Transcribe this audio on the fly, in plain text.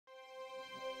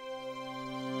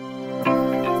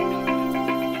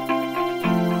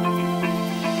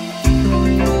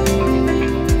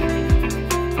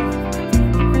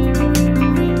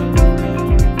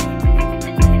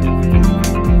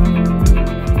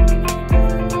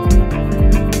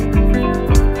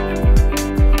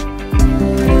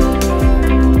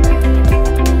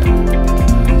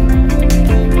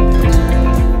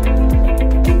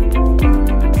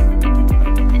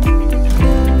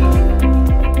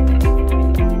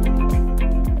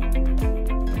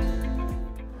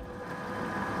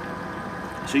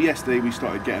So yesterday we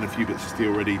started getting a few bits of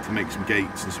steel ready to make some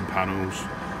gates and some panels,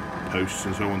 posts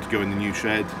and so on to go in the new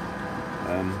shed.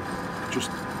 Just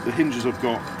the hinges I've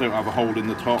got don't have a hole in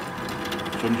the top,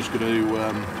 so I'm just going to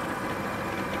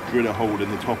drill a hole in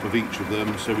the top of each of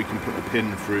them so we can put a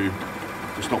pin through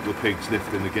to stop the pigs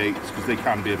lifting the gates, because they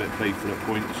can be a bit playful at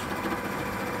points.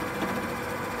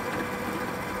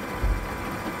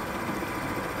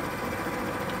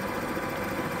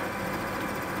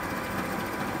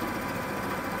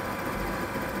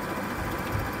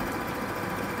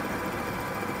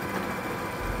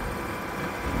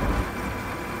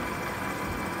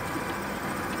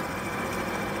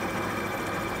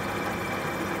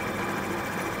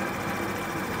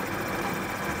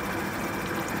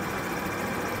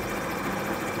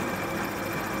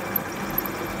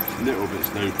 A little bit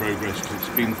slow progress because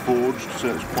it's been forged,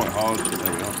 so it's quite hard, but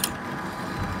there we are.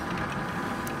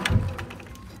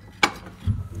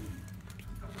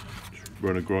 Just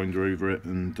run a grinder over it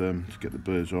and to get the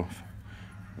burrs off.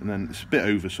 And then it's a bit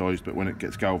oversized, but when it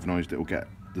gets galvanised,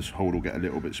 this hole will get a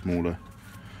little bit smaller.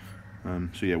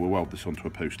 So yeah, we'll weld this onto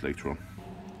a post later on.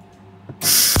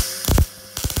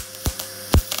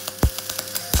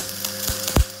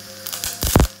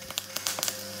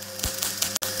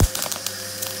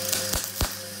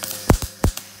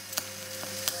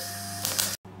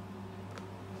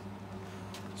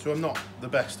 So I'm not the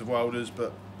best of welders,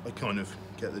 but I kind of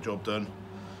get the job done.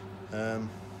 So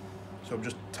I'm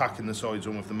just tacking the sides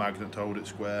on with the magnet to hold it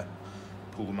square,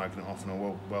 pull the magnet off, and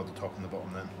I'll weld the top and the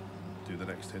bottom then, do the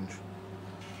next hinge.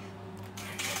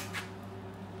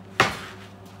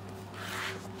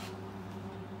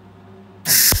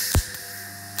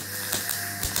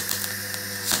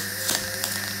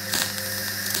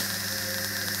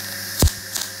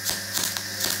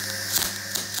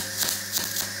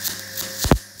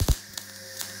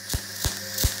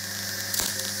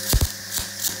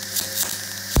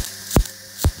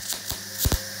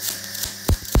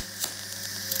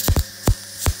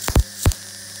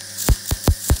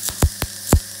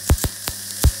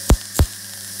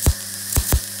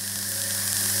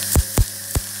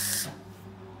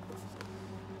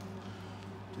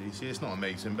 See, it's not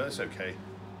amazing, but it's okay.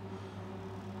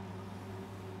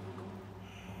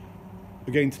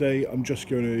 Again today, I'm just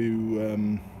going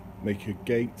to make a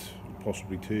gate,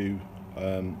 possibly two.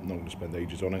 I'm not going to spend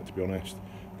ages on it, to be honest.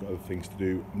 Got other things to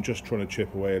do. I'm just trying to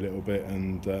chip away a little bit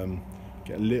and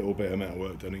get a little bit of metal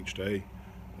work done each day.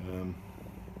 Well,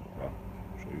 I'll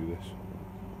show you this.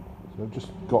 So I've just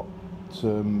got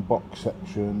some box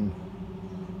section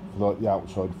for like the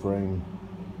outside frame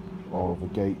of a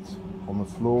gate on the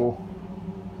floor.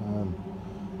 So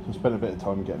I spent a bit of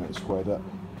time getting it squared up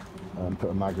and put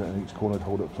a magnet in each corner to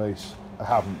hold it place. I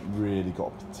haven't really got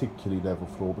a particularly level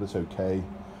floor, but it's okay.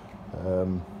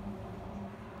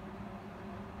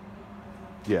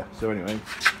 Yeah, so anyway,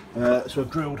 so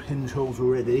I've drilled hinge holes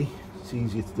already. It's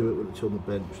easier to do it when it's on the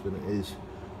bench than it is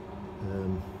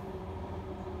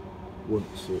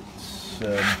once it's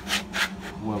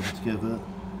welded together.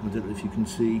 I don't know if you can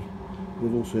see,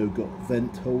 we've also got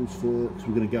vent holes for it, because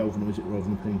we're going to galvanise it rather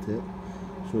than paint it.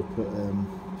 So I've put, I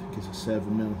think it's a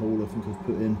 7mm hole I think I've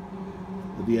put in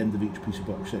at the end of each piece of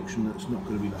box section that's not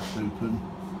going to be left open.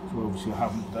 So obviously I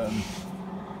haven't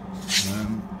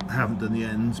done the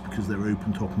ends because they're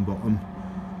open top and bottom.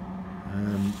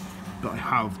 But I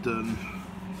have done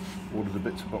all of the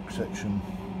bits of box section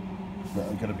that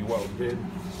are going to be welded in.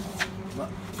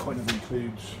 That kind of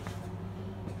includes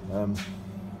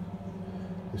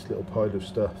this little pile of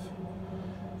stuff,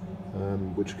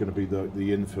 which are going to be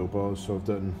the infill bars. So I've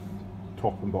done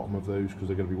top and bottom of those because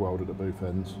they're going to be welded at both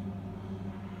ends.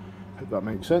 Hope that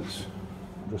makes sense.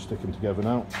 I'm just sticking together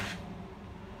now.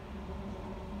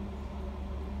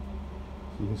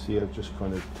 So you can see I've just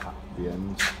kind of tapped the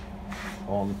ends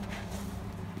on.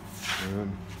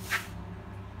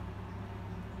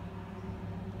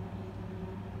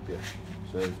 Yeah,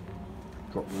 so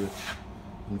drop the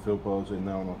infill bars in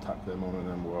now and I'll tack them on and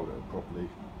then we'll weld it properly.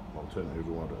 I'll turn it over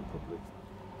and weld it properly.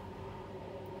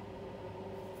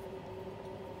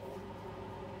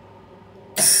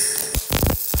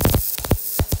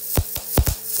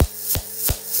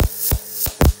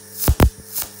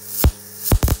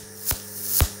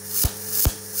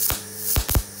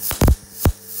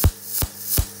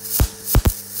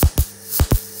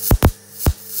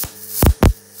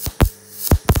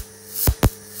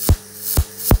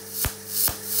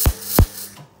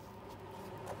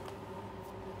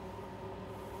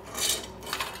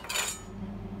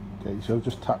 Okay, so I've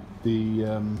just tapped the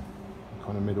kind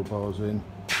of middle bars in,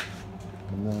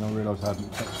 and then I realised I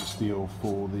hadn't touched the steel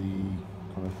for the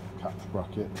kind of catch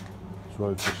bracket,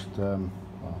 so I've just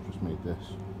I've just made this.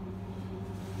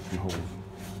 Some holes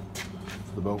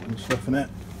for the bolt and stuff in it.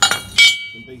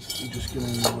 I'm basically just going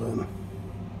to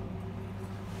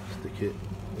stick it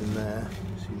in there.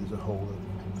 You see there's a hole that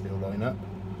hopefully will line up.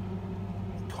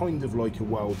 Kind of like a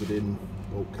welded in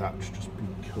bolt catch, just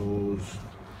because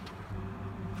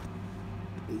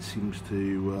it seems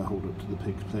to hold up to the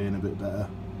pig's playing a bit better.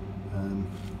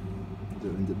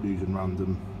 Don't end up losing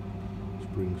random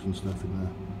springs and stuff in the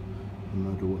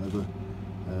mud or whatever,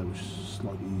 which is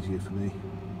slightly easier for me.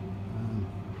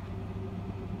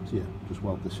 So yeah, just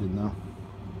weld this in now,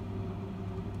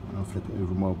 and I'll flip it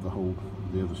over and weld the hole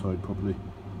the other side properly.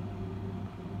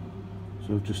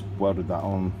 So I've just welded that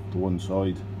on the one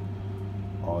side.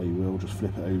 I will just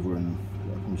flip it over and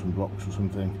put it up on some blocks or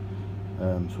something,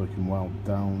 so I can weld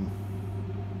down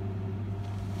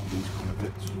these kind of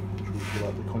bits, which will fill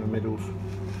out the kind of middles.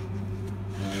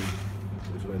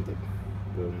 This will end up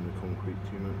burning the concrete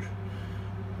too much.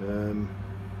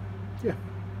 Yeah.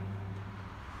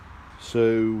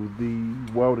 So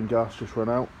the welding gas just ran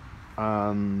out,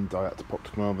 and I had to pop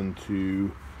to Carmarthen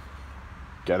to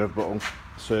get a bottle.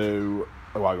 So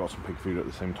I got some pig food at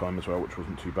the same time as well, which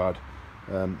wasn't too bad.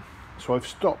 So I've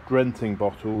stopped renting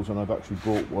bottles, and I've actually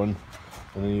bought one,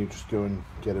 and then you just go and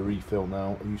get a refill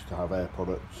now. I used to have Air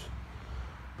Products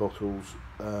bottles.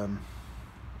 The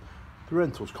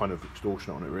rental's kind of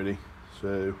extortionate on it really,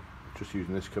 so just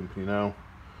using this company now.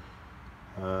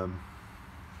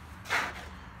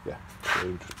 Yeah,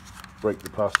 so just break the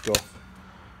plastic off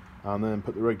and then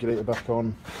put the regulator back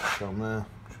on down there,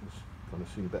 which has kind of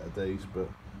seen better days, but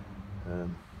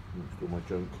still my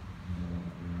junk.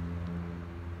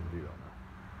 Do that now.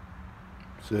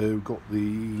 So got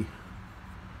the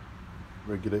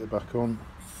regulator back on,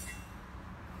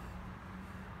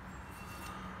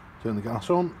 turn the gas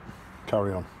on,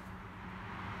 carry on.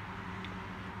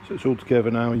 So it's all together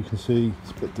now. You can see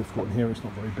it's a bit difficult in here, it's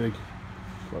not very big.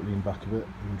 Just like lean back a bit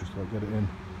and just like get it in.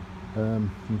 You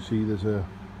can see there's a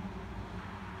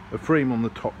frame on the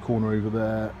top corner over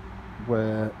there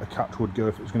where a catch would go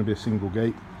if it was going to be a single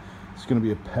gate. It's going to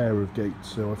be a pair of gates,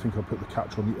 so I think I'll put the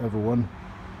catch on the other one.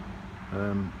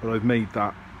 But I've made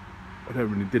that,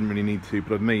 didn't really need to,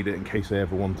 but I've made it in case I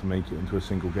ever want to make it into a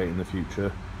single gate in the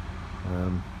future.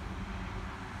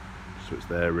 So it's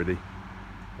there really.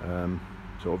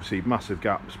 So obviously massive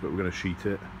gaps, but we're going to sheet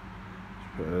it.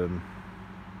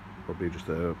 Probably just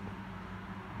a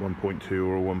 1.2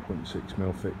 or a 1.6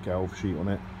 mil thick galv sheet on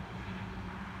it.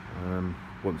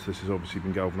 Once this has obviously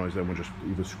been galvanised, then we'll just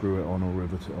either screw it on or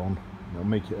rivet it on. It'll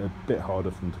make it a bit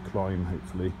harder for them to climb,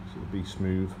 hopefully, so it'll be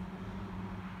smooth.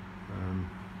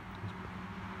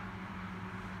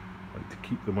 Like to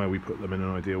keep them where we put them in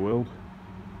an ideal world.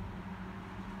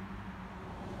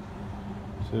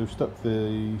 So I've stuck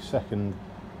the second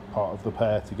part of the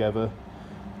pair together,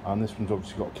 and this one's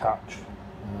obviously got a catch.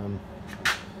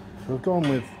 So I've gone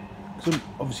with, because I've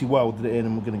obviously welded it in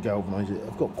and we're going to galvanise it,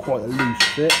 I've got quite a loose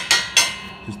fit.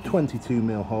 It's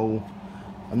 22mm hole,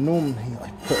 and normally I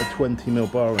put a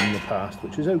 20mm bar in the past,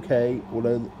 which is okay,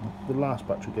 although the last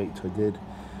batch of gates I did,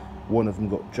 one of them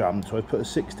got jammed, so I put a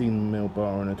 16mm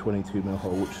bar in a 22mm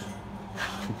hole, which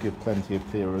should give plenty of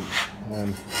clearance.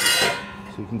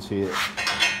 So you can see it,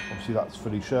 obviously that's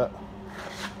fully shut,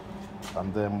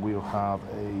 and then we'll have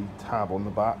a tab on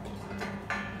the back,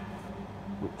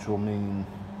 which will mean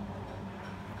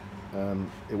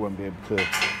it won't be able to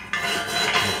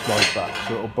slide back,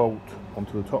 so it'll bolt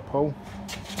onto the top hole.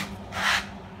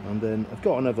 And then I've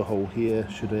got another hole here,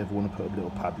 should I ever want to put a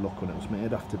little padlock on it. So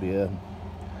it'd have to be a,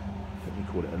 let me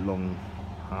call it a long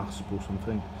hasp or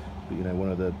something, but you know, one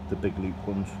of the big loop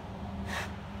ones.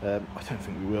 I don't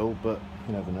think we will, but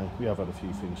you never know. We have had a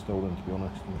few things stolen, to be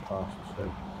honest, in the past,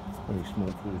 so only small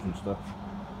tools and stuff.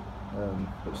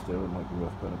 But still, it might be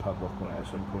worth putting a padlock on it at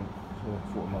some point. So I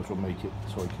thought I might as well make it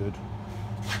so I could.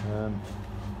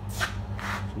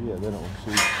 So yeah, then it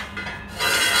obviously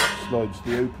slides to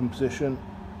the open position.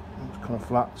 It's kind of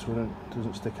flat, so it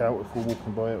doesn't stick out if we're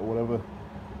walking by it or whatever.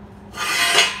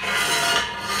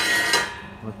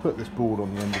 And I've put this board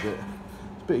on the end of it.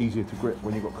 It's a bit easier to grip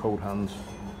when you've got cold hands.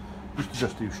 I used to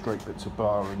just do straight bits of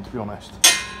bar, and to be honest,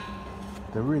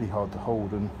 they're really hard to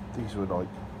hold, and these were about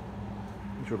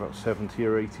 70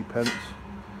 or 80 pence.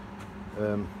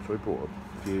 So I bought a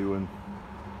few, and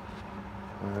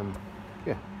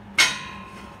yeah,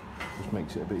 just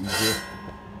makes it a bit easier.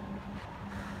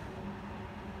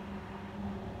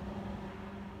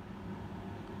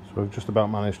 So I've just about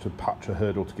managed to patch a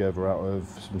hurdle together out of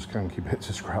some skanky bits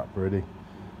of scrap really.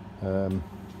 There's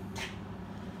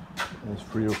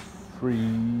three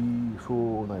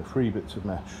bits of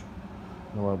mesh.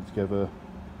 And I welded together.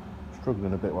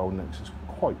 Struggling a bit welding it because it's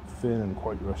quite thin and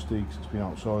quite rusty because it's been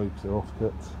outside, because they're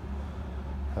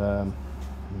offcut.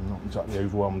 Not exactly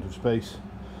overwhelmed with space.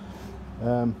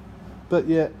 But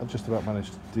yeah, I've just about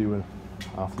managed to do a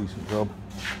half decent job.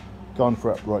 Gone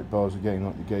for upright bars again,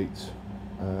 like the Gates.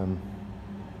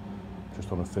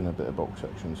 Just on a thinner bit of box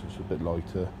section, so it's a bit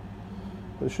lighter.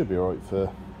 But it should be alright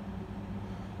for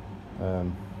a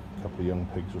couple of young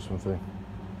pigs or something.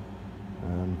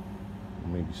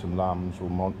 Maybe some lambs or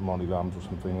molly lambs or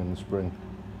something in the spring.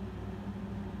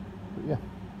 But yeah.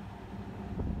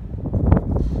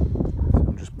 So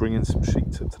I'm just bringing some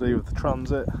sheets up today with the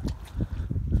Transit.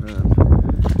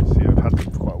 See, I've had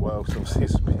them for quite a while, so obviously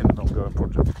it's been an ongoing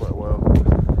project for quite a while.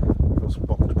 I've got some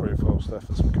box profile stuff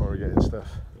and some corrugated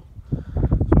stuff. So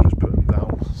I'll just put them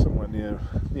down somewhere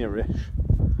near-ish.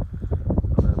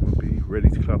 And then we'll be ready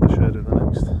to clad the shed in the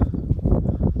next,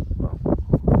 well,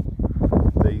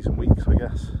 days and weeks, I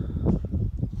guess.